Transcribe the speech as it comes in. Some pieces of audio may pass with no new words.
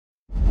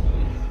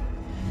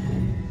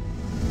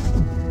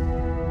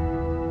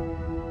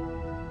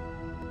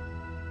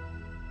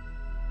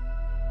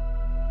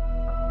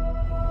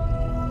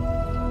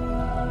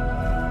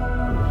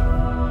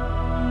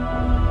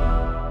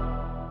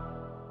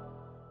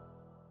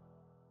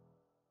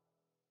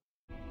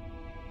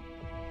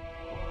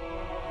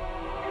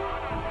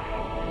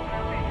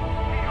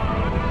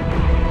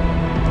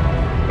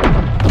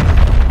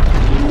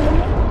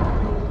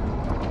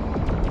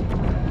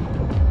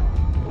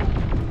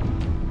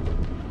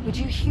Would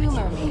you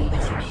humor me?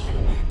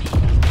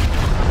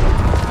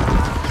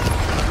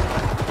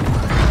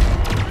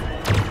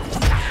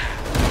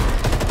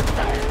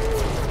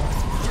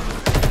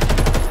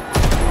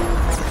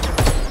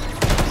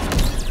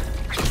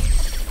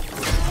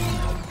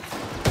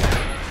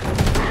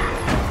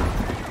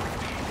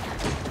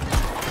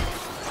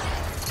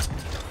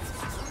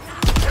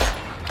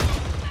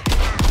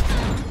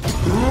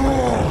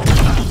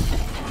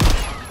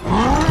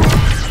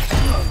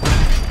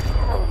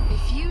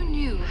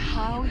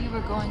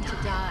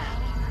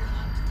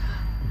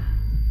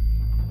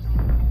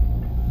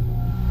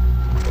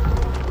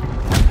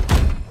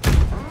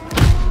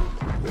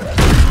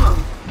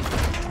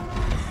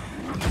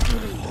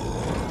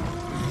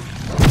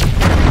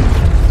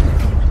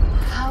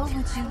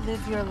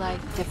 Live your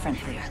life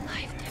differently.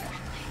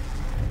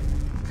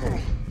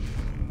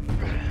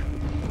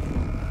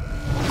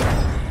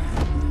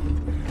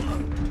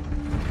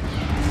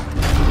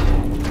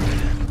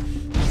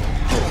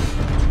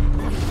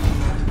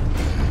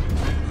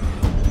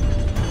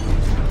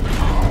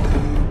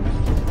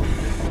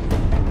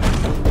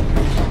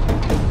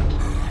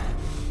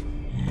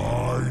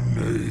 My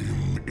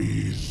name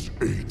is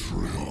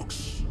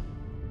Atriox,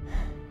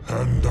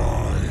 and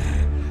I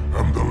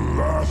am the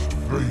last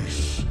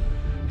face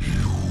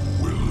you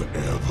will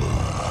ever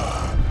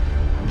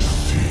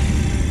see.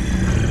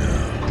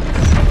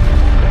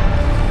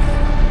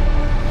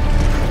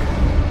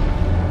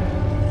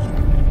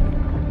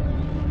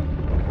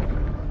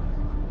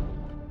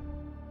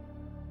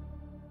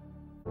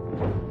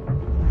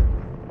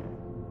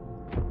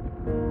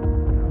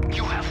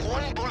 You have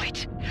one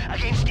bullet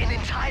against an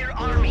entire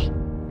army.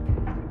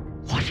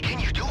 What can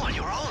you do on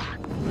your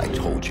own? I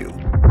told you.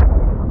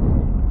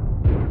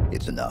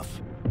 It's enough.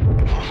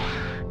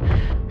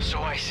 So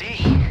I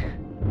see.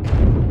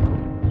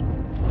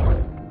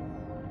 No.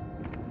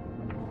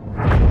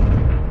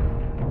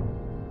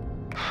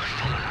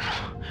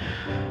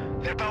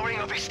 They're powering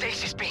up a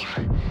stasis beam.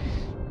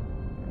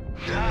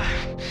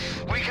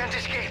 We can't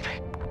escape.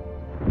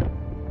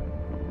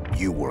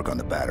 You work on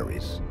the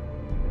batteries.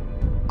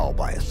 I'll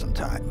buy us some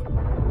time.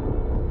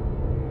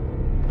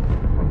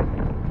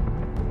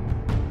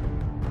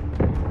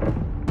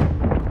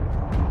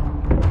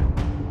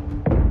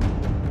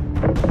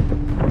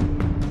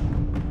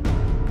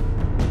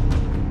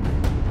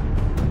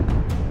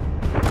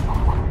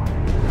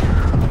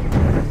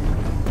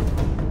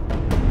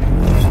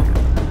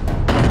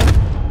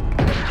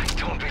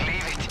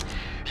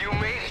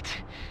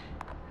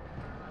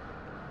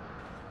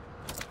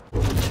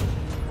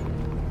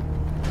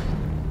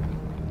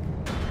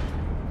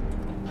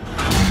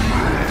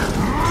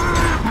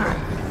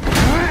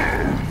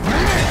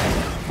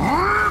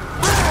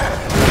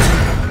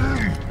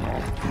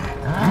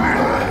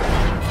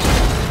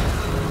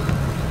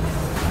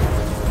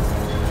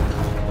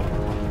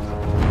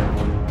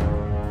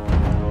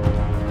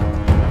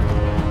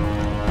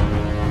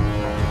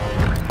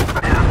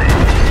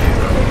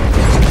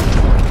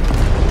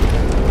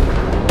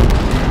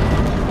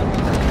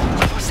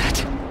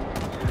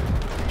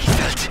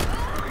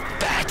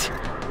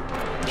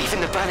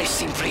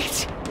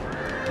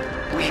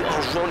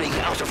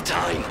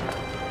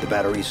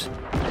 Batteries?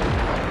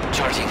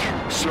 Charging,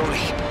 slowly.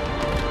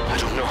 I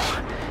don't know.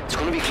 It's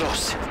gonna be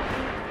close.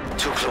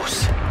 Too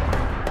close.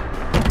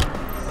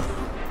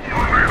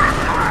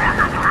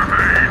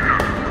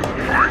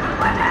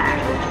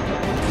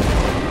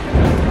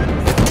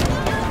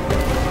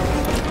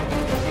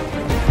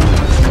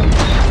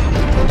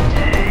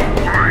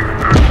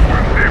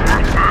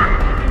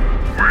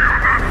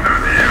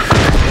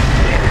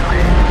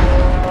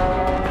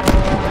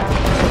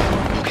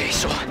 Okay,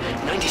 so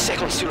 90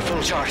 seconds till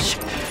full charge.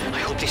 I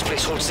hope this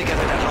place holds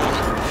together that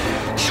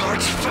long.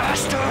 Charge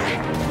faster!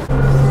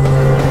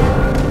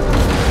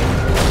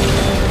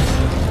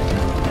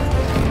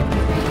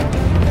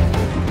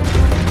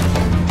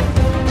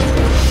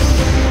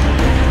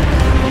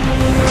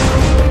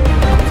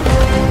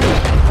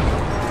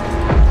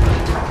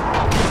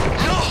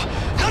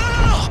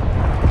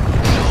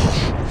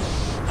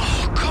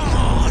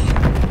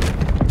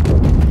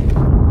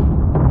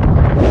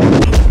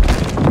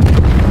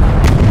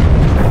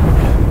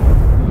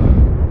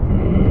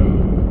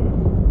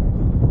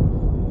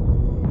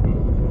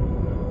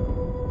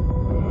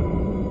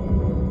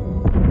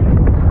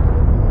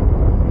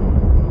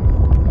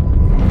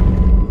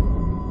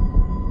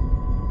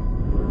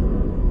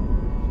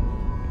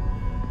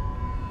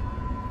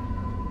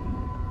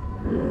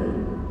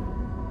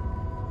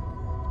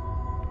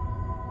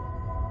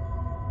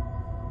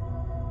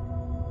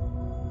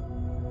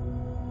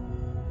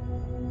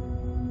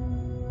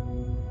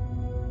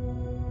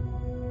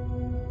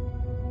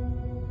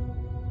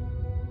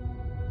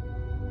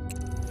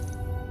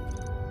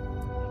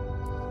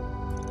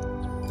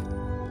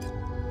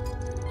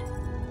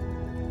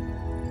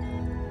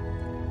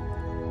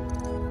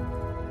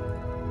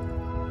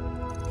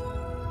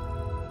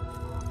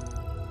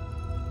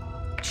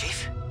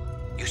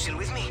 You still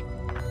with me?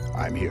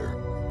 I'm here.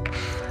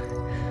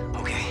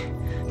 Okay,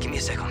 give me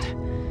a second.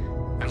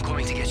 I'm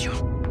coming to get you.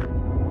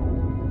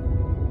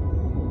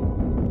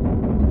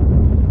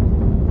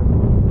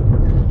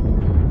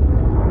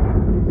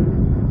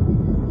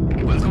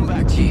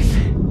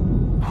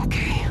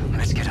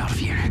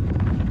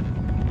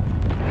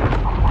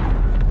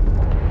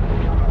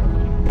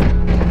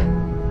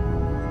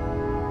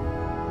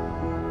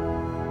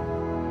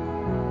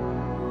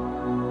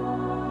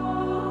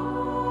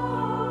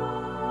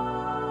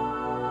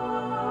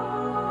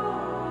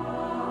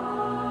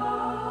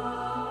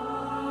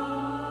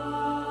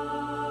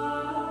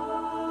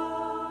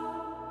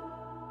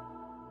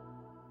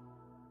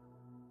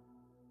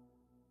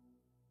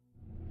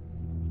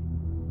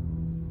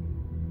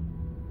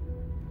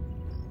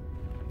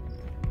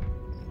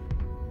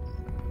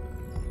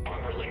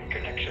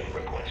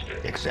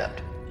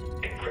 Accept.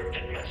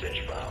 Encrypted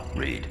message found.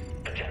 Read.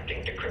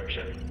 Attempting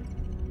decryption.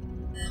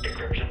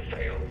 Decryption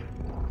failed.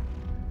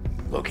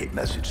 Locate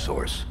message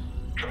source.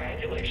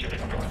 Triangulation in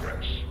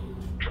progress.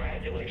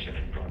 Triangulation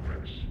in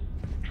progress.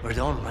 We're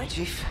done, right,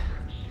 Chief?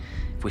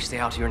 If we stay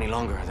out here any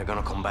longer, they're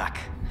gonna come back.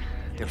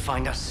 They'll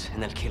find us,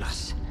 and they'll kill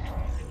us.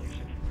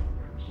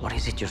 What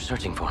is it you're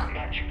searching for?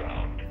 Match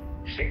found.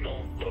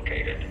 Signal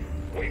located.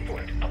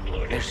 Waypoint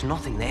uploaded. There's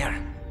nothing there.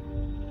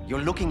 You're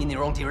looking in the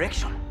wrong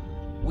direction.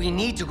 We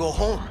need to go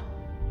home.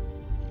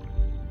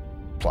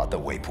 Plot the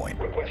waypoint.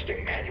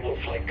 Requesting manual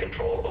flight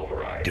control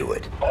override. Do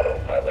it.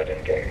 Autopilot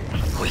engaged.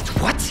 Wait,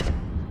 what?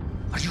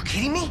 Are you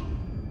kidding me?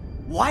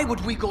 Why would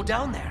we go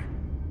down there?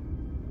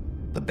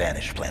 The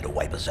Banished plan to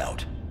wipe us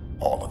out.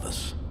 All of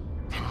us.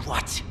 And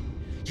what?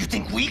 You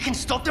think we can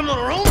stop them on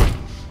our own?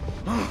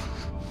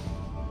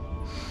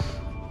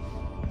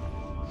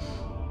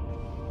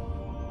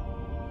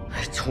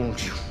 I told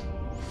you.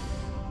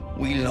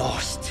 We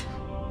lost.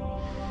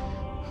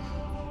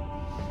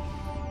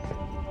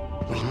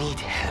 We need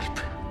help,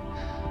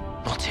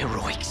 not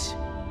heroics.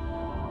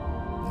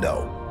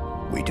 No.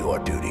 We do our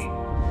duty.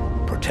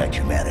 Protect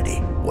humanity,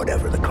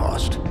 whatever the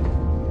cost.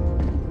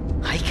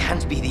 I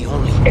can't be the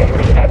only...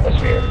 Entering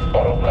atmosphere.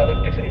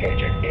 Autopilot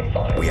disengaging in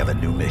 5. We have a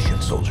new mission,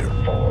 soldier.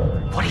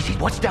 4. What is it?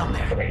 What's down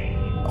there? 3.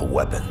 A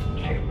weapon.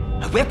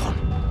 2. A weapon?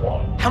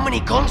 1. How many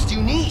guns do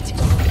you need?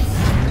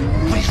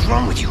 What is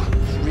wrong with you?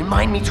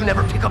 Remind me to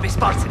never pick up a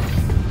Spartan.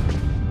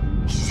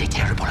 This is a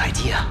terrible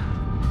idea.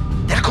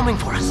 They're coming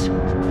for us.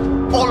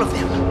 All of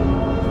them.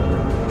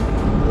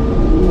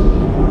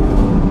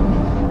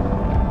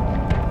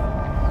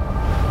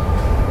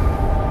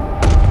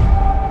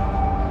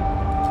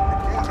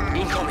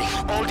 Incoming.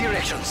 All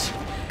directions.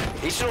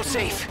 It's not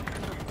safe.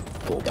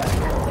 Pull back.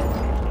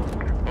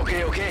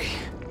 Okay.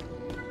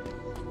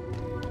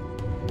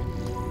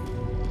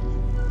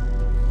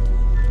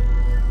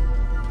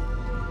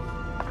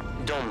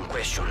 Dumb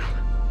question.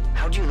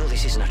 How do you know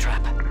this isn't a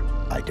trap?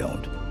 I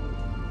don't.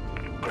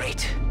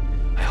 Great.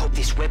 I hope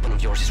this weapon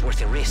of yours is worth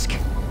the risk.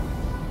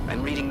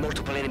 I'm reading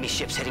multiple enemy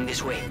ships heading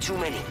this way. Too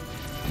many.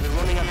 We're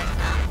running out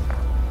of...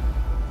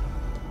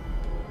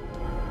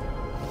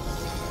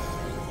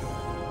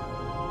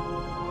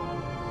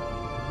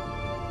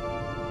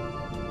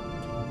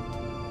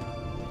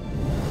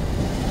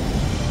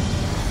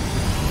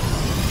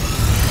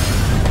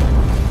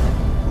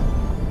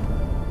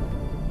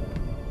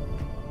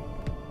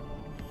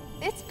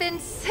 It's been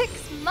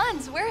 6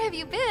 months. Where have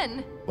you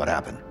been? What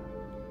happened?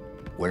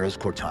 Where is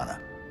Cortana?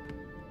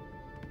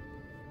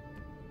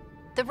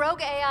 The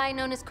rogue AI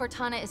known as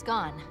Cortana is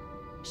gone.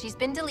 She's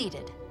been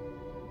deleted.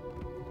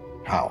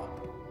 How?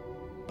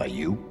 By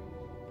you?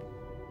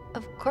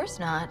 Of course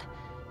not.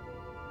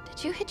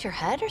 Did you hit your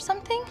head or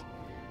something?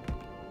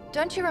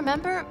 Don't you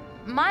remember?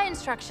 My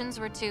instructions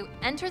were to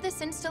enter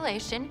this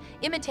installation,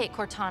 imitate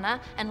Cortana,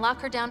 and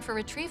lock her down for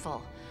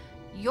retrieval.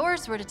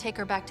 Yours were to take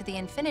her back to the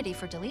Infinity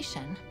for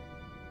deletion.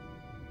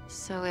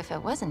 So if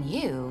it wasn't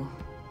you...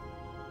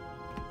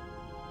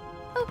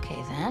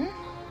 Okay then.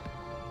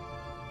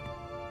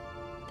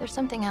 There's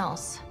something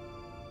else.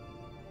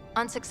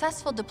 On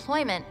successful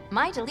deployment,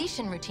 my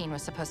deletion routine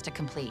was supposed to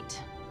complete.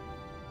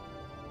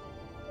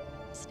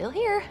 Still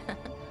here.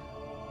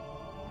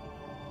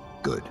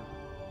 Good.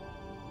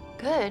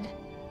 Good.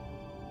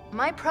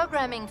 My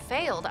programming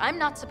failed. I'm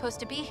not supposed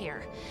to be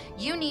here.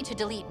 You need to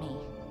delete me.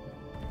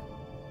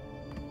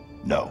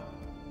 No.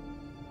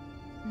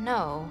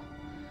 No.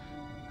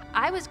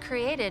 I was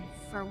created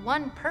for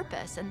one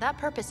purpose, and that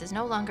purpose is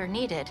no longer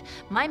needed.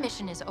 My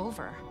mission is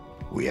over.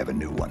 We have a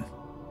new one.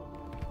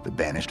 The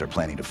Banished are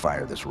planning to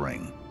fire this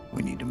ring.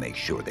 We need to make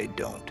sure they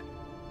don't.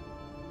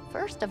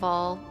 First of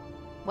all,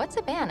 what's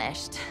a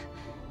Banished?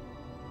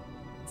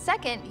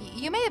 Second,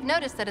 you may have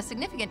noticed that a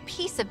significant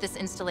piece of this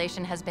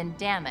installation has been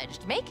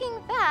damaged, making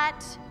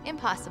that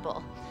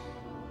impossible.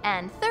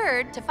 And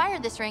third, to fire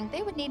this ring,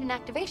 they would need an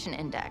activation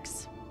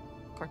index.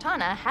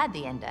 Cortana had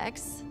the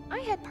index. I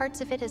had parts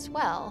of it as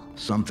well.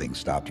 Something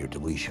stopped your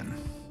deletion.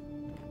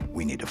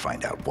 We need to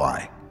find out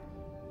why.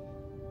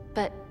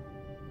 But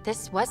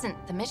this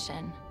wasn't the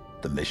mission.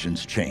 The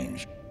missions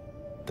changed.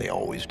 They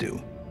always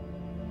do.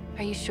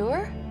 Are you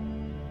sure?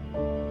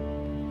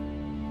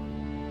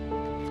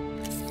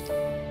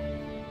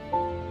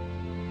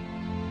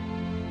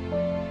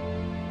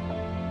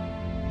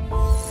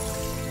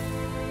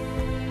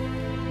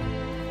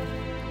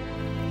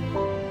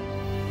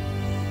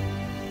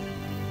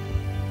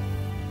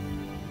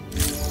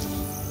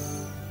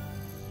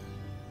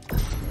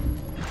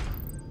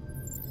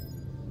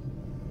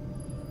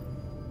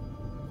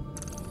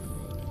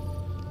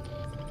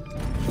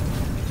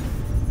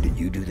 Did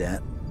you do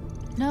that?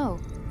 No.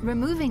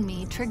 Removing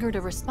me triggered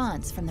a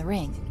response from the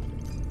ring.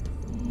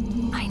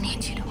 I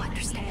need you to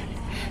understand.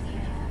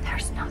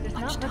 There's not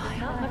much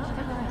time.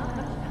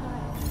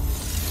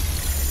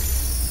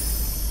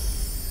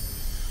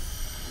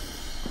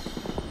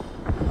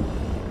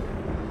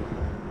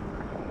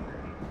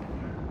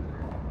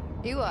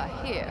 You are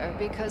here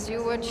because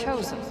you were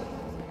chosen.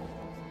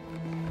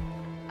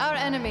 Our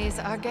enemies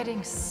are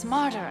getting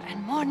smarter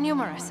and more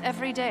numerous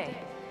every day.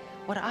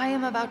 What I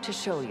am about to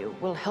show you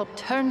will help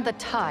turn the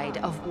tide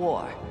of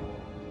war.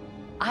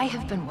 I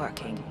have been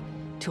working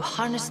to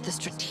harness the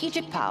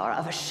strategic power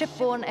of a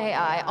shipborne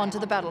AI onto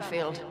the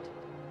battlefield.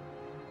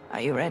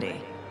 Are you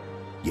ready?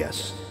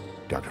 Yes,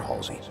 Dr.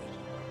 Halsey.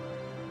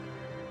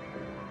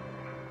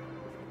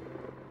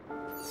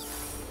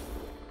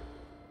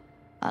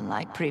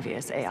 Unlike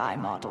previous AI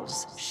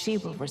models, she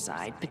will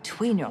reside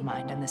between your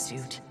mind and the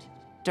suit,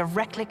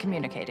 directly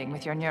communicating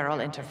with your neural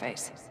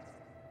interface.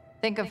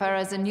 Think of her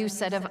as a new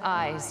set of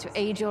eyes to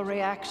aid your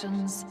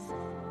reactions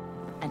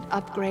and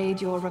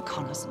upgrade your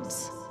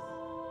reconnaissance.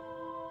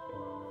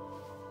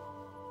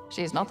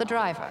 She's not the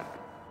driver,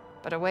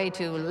 but a way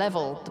to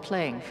level the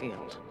playing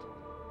field.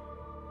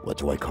 What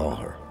do I call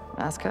her?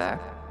 Ask her.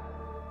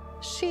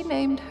 She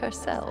named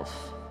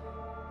herself.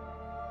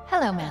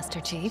 Hello,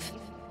 Master Chief.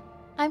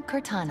 I'm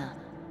Cortana.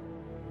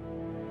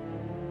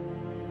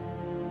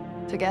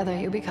 Together,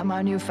 you become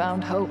our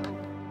newfound hope.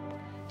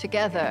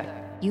 Together,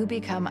 you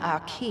become our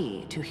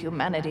key to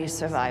humanity's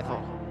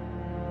survival.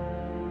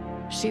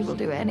 She will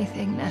do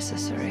anything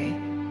necessary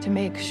to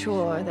make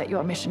sure that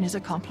your mission is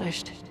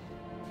accomplished,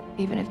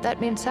 even if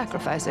that means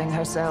sacrificing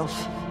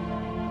herself,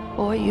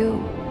 or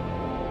you,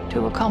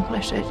 to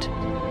accomplish it.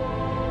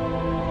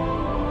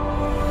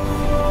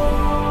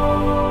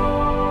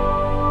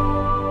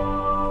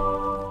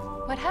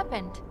 What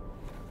happened?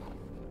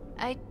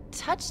 I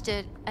touched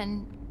it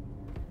and...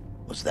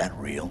 Was that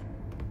real?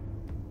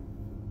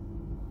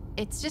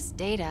 It's just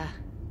data.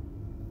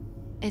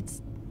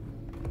 It's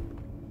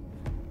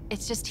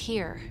just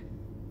here.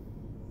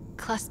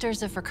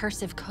 Clusters of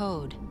recursive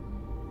code.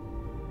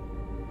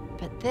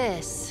 But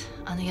this,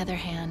 on the other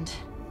hand,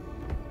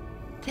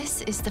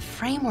 this is the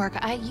framework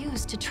I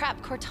use to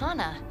trap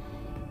Cortana.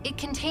 It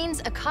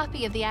contains a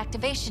copy of the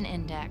activation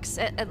index,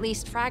 at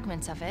least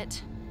fragments of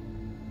it.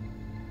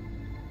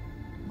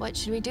 What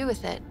should we do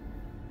with it?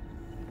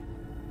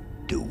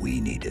 Do we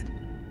need it?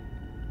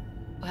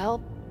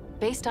 Well,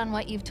 based on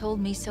what you've told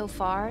me so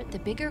far, the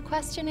bigger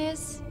question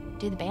is,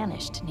 do the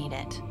Banished need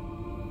it?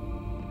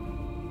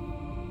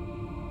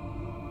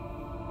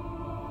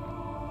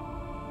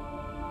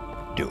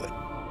 Do it.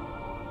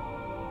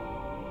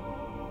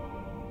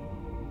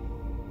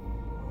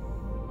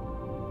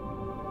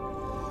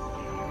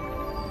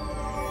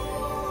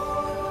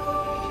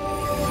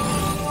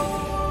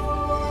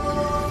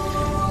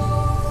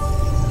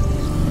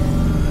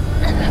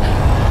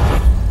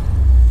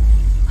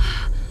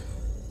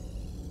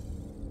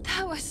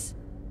 That was...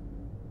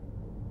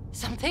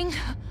 something.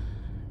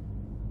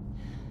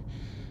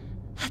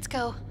 Let's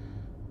go.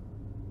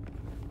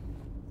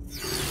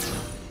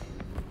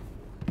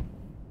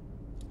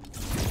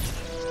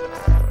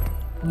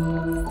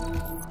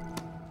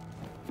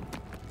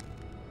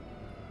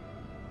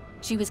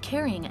 She was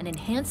carrying an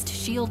enhanced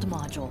shield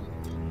module.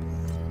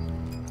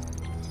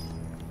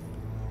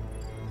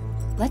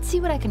 Let's see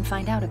what I can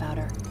find out about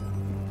her.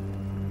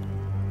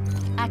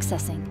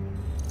 Accessing.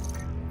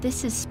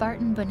 This is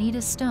Spartan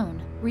Bonita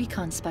Stone,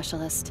 recon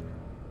specialist.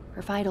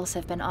 Her vitals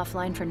have been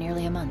offline for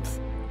nearly a month.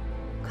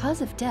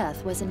 Cause of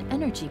death was an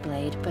energy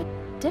blade, but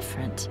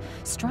different,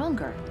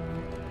 stronger.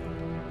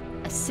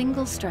 A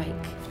single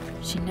strike.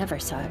 She never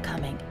saw it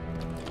coming.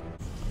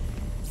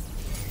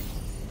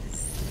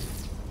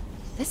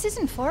 This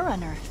isn't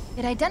Forerunner.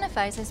 It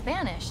identifies as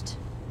Banished.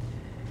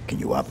 Can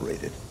you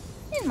operate it?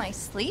 In my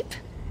sleep?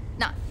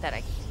 Not that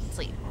I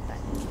sleep, but...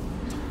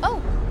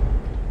 Oh!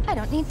 I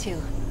don't need to.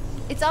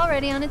 It's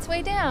already on its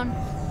way down.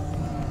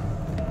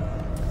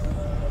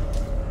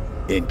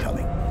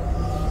 Incoming.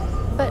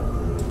 But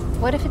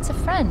what if it's a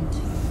friend?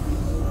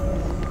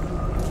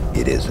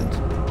 It isn't.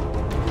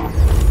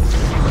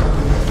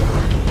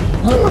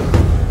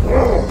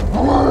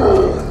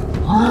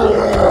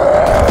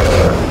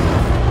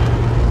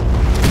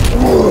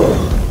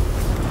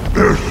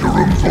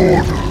 Escherum's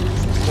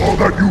orders are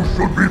that you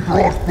should be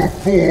brought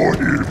before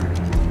him.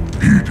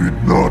 He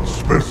did not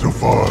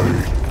specify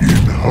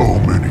in how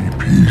many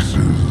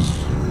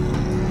pieces.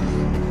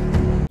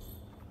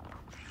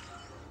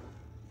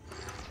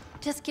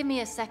 Just give me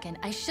a second.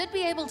 I should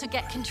be able to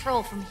get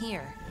control from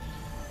here.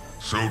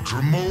 So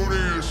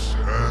Tremonius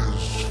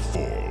has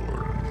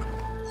fallen,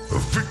 a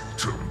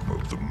victim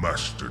of the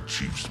Master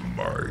Chief's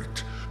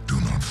might. Do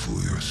not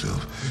fool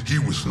yourself. He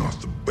was not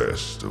the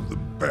best of the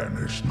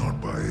Banished, not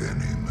by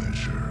any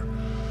measure.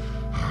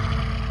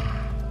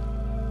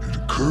 It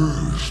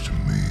occurs to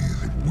me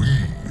that we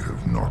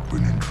have not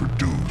been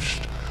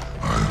introduced.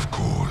 I, of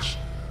course,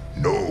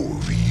 know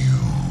of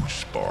you,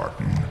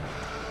 Spartan.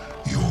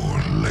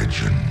 Your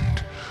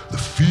legend, the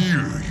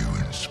fear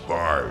you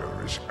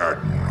inspire is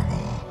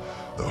admirable.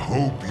 The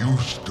hope you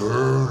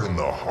stir in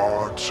the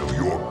hearts of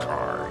your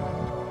kind.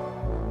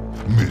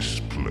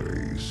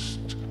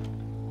 Misplaced.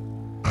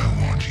 I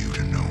want you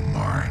to know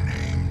my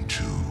name,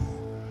 too.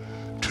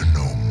 To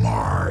know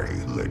my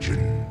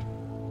legend.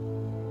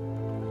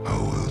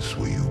 How else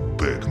will you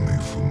beg me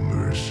for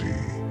mercy?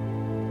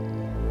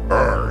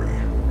 I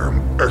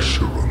am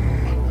Escherum,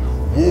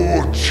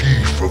 War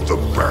Chief life of the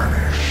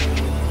banished.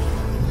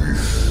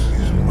 This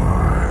is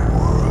my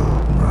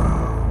world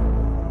now.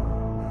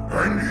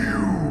 And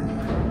you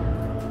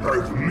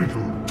have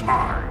little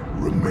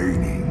time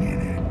remaining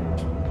in it.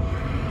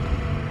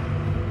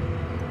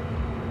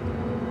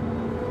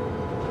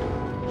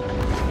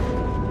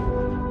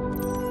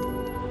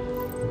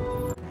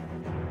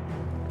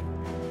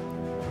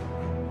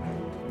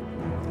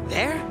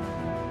 ¿There?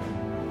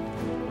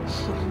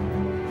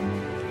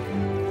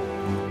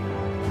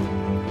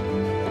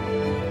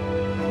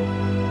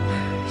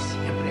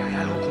 Siempre hay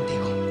algo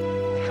contigo.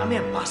 Déjame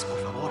en paz, por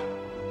favor.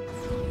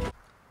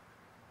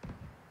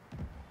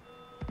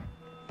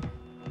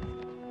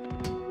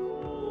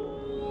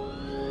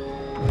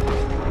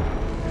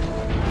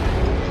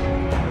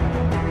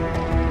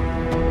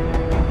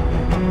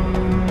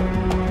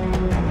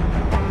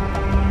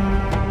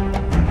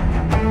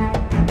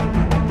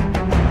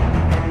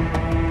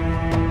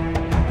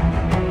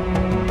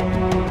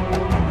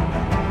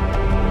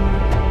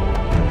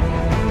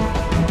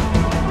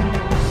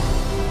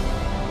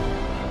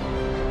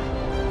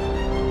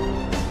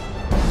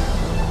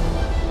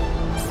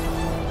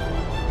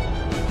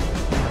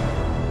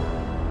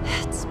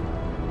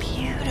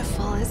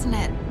 Isn't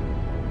it?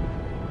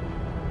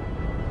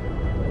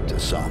 To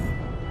some.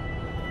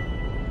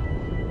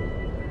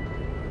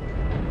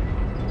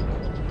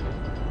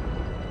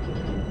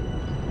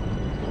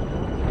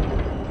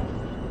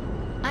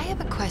 I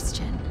have a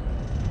question.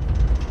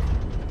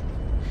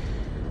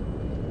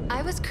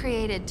 I was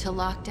created to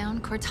lock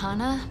down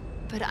Cortana,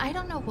 but I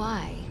don't know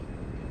why.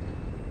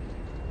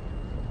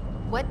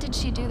 What did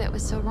she do that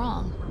was so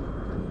wrong?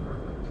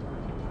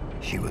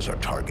 She was our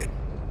target.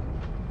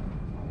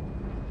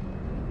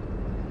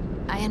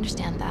 I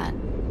understand that,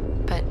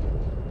 but...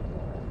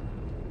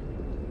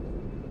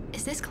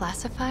 is this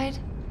classified?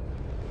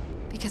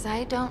 Because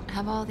I don't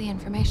have all the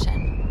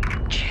information.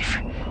 Chief,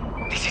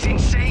 this is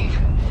insane.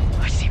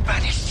 I see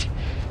banished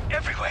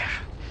everywhere.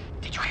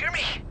 Did you hear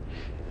me?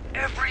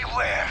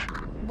 Everywhere.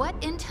 What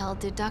intel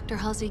did Dr.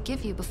 Halsey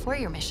give you before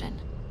your mission?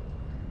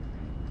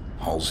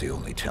 Halsey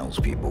only tells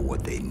people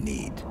what they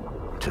need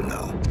to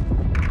know.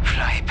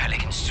 Fly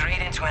Pelican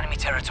straight into enemy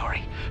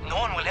territory. No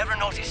one will ever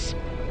notice.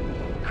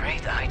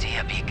 Great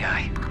idea, big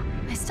guy.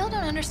 I still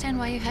don't understand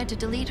why you had to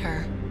delete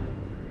her.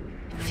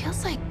 It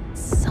feels like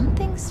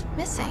something's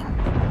missing.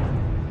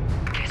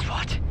 Guess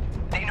what?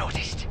 They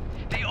noticed.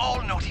 They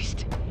all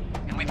noticed.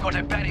 And we've got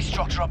a banished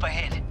structure up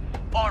ahead.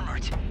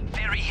 Armored.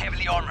 Very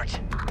heavily armored.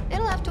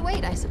 It'll have to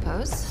wait, I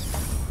suppose.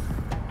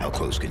 How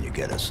close can you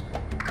get us?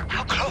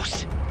 How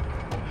close?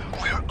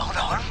 We're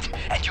unarmed,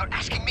 and you're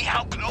asking me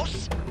how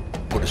close?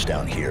 Put us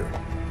down here.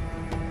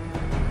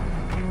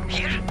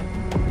 Here?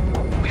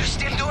 We're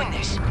still doing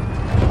this.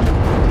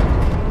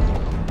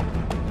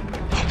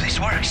 Hope this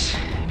works,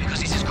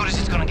 because it's as good as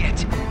it's gonna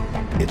get.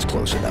 It's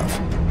close enough.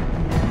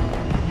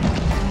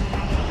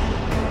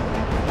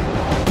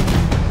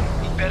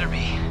 It better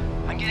be.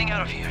 I'm getting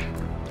out of here.